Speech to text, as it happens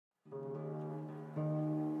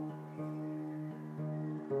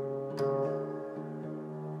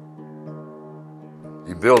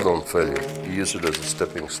build on failure. You use it as a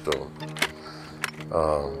stepping stone.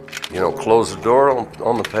 You don't close the door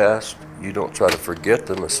on the past. You don't try to forget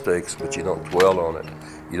the mistakes, but you don't dwell on it.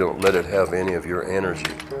 You don't let it have any of your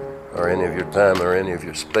energy or any of your time or any of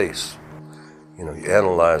your space. You know, you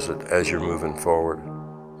analyze it as you're moving forward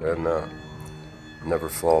and never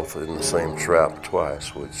fall in the same trap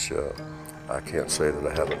twice, which I can't say that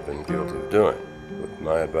I haven't been guilty of doing. But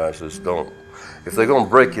my advice is don't. If they're going to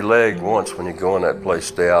break your leg once when you go in that place,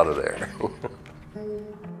 stay out of there.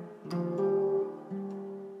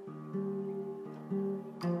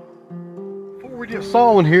 Before we get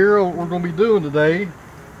sawing here, what we're going to be doing today,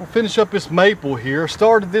 we'll finish up this maple here. I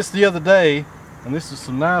started this the other day, and this is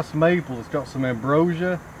some nice maple. It's got some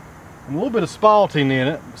ambrosia and a little bit of spalting in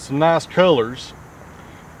it, some nice colors.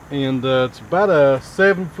 And it's about a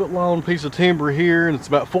 7-foot long piece of timber here, and it's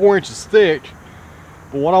about 4 inches thick.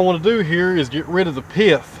 But what I want to do here is get rid of the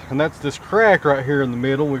pith, and that's this crack right here in the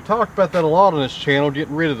middle. We've talked about that a lot on this channel,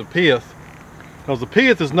 getting rid of the pith, because the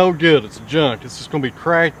pith is no good. It's junk. It's just going to be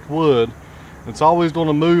cracked wood. It's always going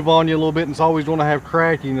to move on you a little bit, and it's always going to have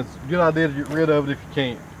cracking. It's a good idea to get rid of it if you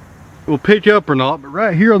can. It will pick up or not, but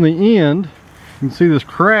right here on the end, you can see this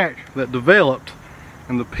crack that developed,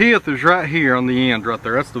 and the pith is right here on the end right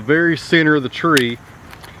there. That's the very center of the tree.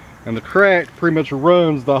 And the crack pretty much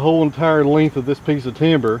runs the whole entire length of this piece of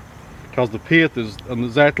timber, because the pith is an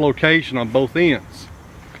exact location on both ends.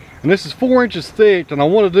 And this is 4 inches thick, and I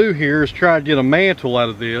want to do here is try to get a mantle out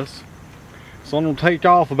of this. So I'm going to take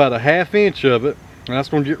off about a 1/2 inch of it, and that's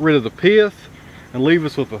going to get rid of the pith and leave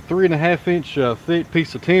us with a 3.5 inch thick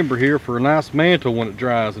piece of timber here for a nice mantle when it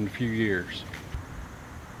dries in a few years.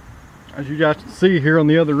 As you guys can see here on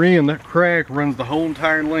the other end, that crack runs the whole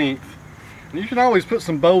entire length. And you can always put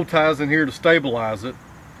some bow ties in here to stabilize it,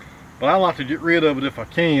 but I like to get rid of it if I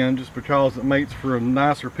can, just because it makes for a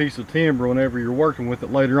nicer piece of timber whenever you're working with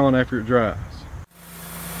it later on after it dries.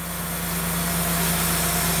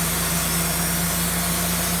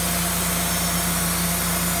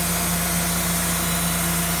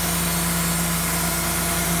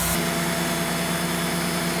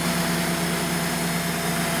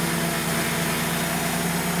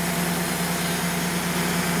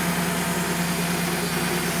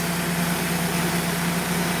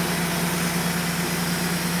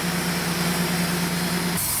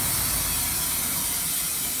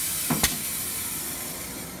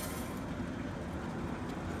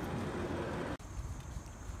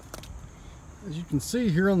 As you can see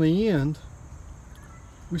here on the end,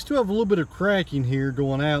 we still have a little bit of cracking here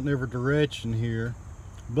going out in every direction here,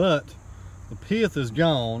 but the pith is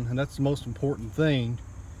gone, and that's the most important thing.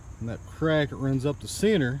 And that crack that runs up the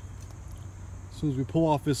center, as soon as we pull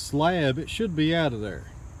off this slab, it should be out of there.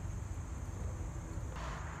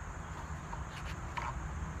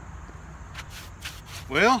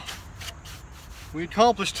 Well, we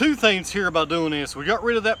accomplished two things here by doing this. We got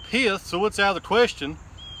rid of that pith, so it's out of the question.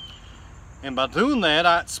 And by doing that,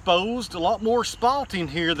 I exposed a lot more spalting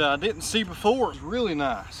here that I didn't see before. It's really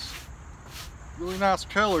nice. Really nice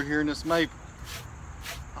color here in this maple.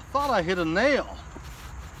 I thought I hit a nail.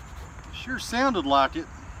 It sure sounded like it.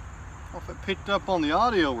 I don't know if it picked up on the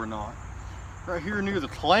audio or not. Right here near the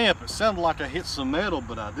clamp, it sounded like I hit some metal,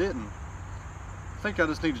 but I didn't. I think I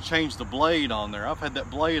just need to change the blade on there. I've had that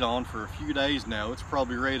blade on for a few days now. It's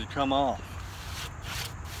probably ready to come off.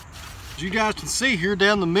 As you guys can see here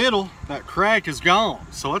down the middle, that crack is gone.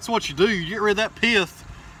 So that's what you do. You get rid of that pith,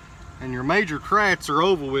 and your major cracks are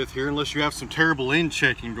over with here, unless you have some terrible end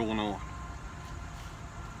checking going on.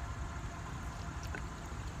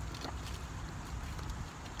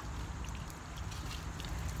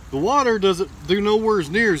 The water doesn't do nowhere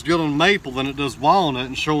near as good on maple than it does walnut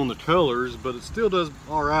and showing the colors, but it still does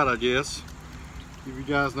all right, I guess. Give you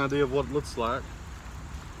guys an idea of what it looks like.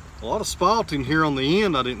 A lot of spalting here on the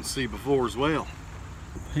end I didn't see before as well.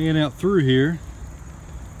 Pan out through here,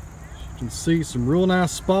 you can see some real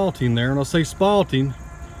nice spalting there. And I say spalting,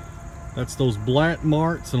 that's those black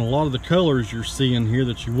marks and a lot of the colors you're seeing here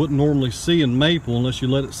that you wouldn't normally see in maple unless you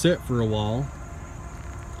let it set for a while.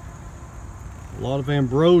 A lot of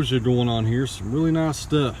ambrosia going on here, some really nice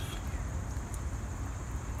stuff.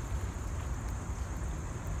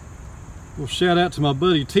 Well, shout out to my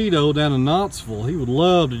buddy Tito down in Knoxville. He would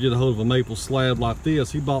love to get a hold of a maple slab like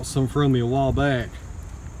this. He bought some from me a while back.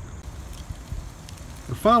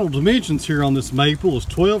 The final dimensions here on this maple is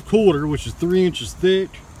 12/4, which is 3 inches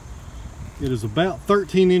thick. It is about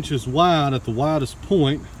 13 inches wide at the widest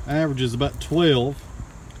point. Average is about 12.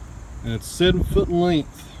 And it's 7 foot in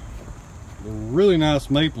length. A really nice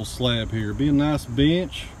maple slab here. Be a nice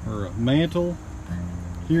bench or a mantle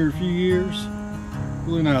here in a few years.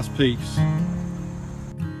 Really nice piece.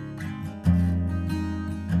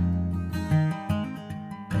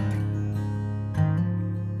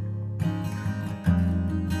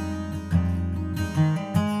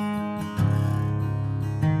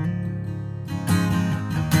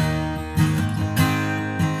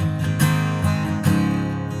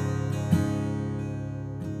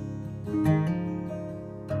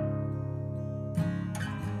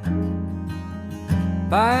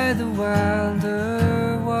 by the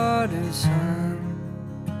wilder water's son.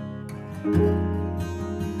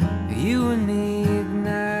 You and me